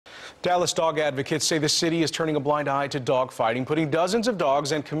Dallas dog advocates say the city is turning a blind eye to dog fighting, putting dozens of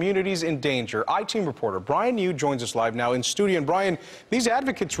dogs and communities in danger. I-Team reporter Brian Yu joins us live now in studio. And Brian, these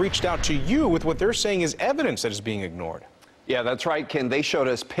advocates reached out to you with what they're saying is evidence that is being ignored. Yeah, that's right, Ken. They showed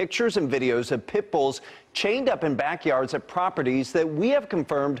us pictures and videos of pit bulls chained up in backyards at properties that we have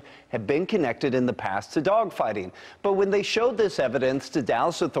confirmed have been connected in the past to dog fighting. But when they showed this evidence to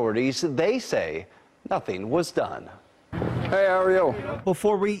Dallas authorities, they say nothing was done. Hey, how are you?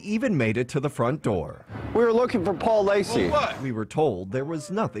 Before we even made it to the front door, We were looking for Paul Lacy. Well, what? we were told there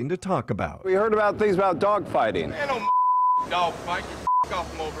was nothing to talk about. We heard about things about dog fighting. Man, no dog fight. Get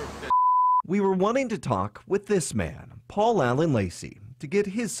off him over there. We were wanting to talk with this man, Paul Allen Lacy, to get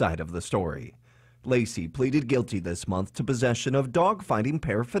his side of the story. Lacy pleaded guilty this month to possession of dog-fighting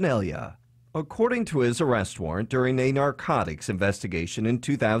paraphernalia. According to his arrest warrant during a narcotics investigation in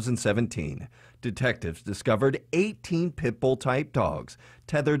 2017, detectives discovered 18 pit bull-type dogs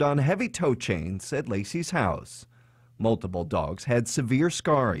tethered on heavy tow chains at Lacy's house. Multiple dogs had severe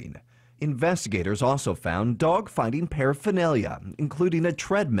scarring. Investigators also found dog-fighting paraphernalia, including a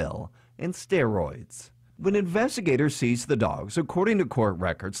treadmill and steroids. When investigators seized the dogs, according to court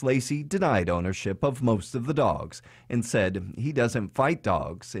records, Lacy denied ownership of most of the dogs and said he doesn't fight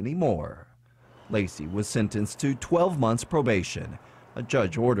dogs anymore. Lacy was sentenced to 12 months probation. A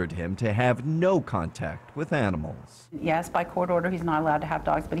judge ordered him to have no contact with animals. Yes, by court order, he's not allowed to have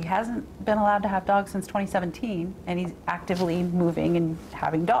dogs, but he hasn't been allowed to have dogs since 2017, and he's actively moving and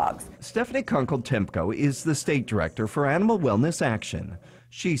having dogs. Stephanie Kunkel-Timko is the state director for Animal Wellness Action.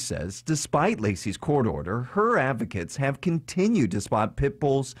 She says despite Lacy's court order, her advocates have continued to spot pit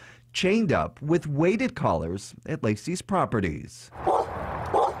bulls chained up with weighted collars at Lacy's properties.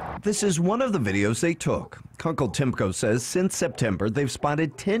 This is one of the videos they took. Kunkel-Timko says since September, they've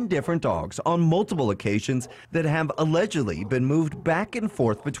spotted 10 different dogs on multiple occasions that have allegedly been moved back and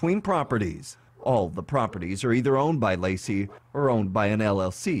forth between properties. All the properties are either owned by Lacy or owned by an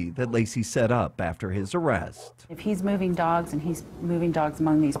LLC that Lacy set up after his arrest. If he's moving dogs and he's moving dogs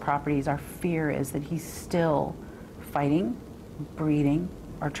among these properties, our fear is that he's still fighting, breeding,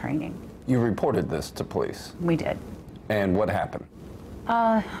 or training. You reported this to police. We did. And what happened?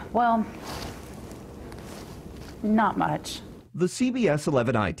 Well, not much. The CBS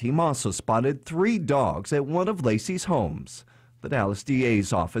 11 I-Team also spotted 3 dogs at one of Lacy's homes. The Dallas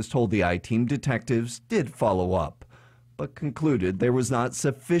DA's office told the I-Team detectives did follow up, but concluded there was not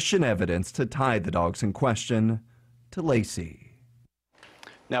sufficient evidence to tie the dogs in question to Lacy.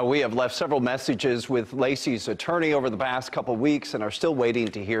 Now, we have left several messages with Lacy's attorney over the past couple weeks and are still waiting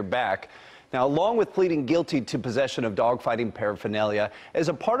to hear back. Now, along with pleading guilty to possession of dogfighting paraphernalia, as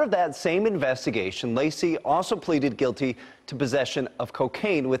a part of that same investigation, Lacy also pleaded guilty to possession of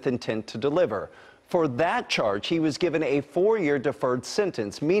cocaine with intent to deliver. For that charge, he was given a 4-year deferred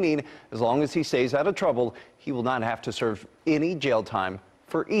sentence, meaning as long as he stays out of trouble, he will not have to serve any jail time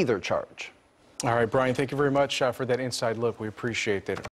for either charge. All right, Brian, thank you very much for that inside look. We appreciate that.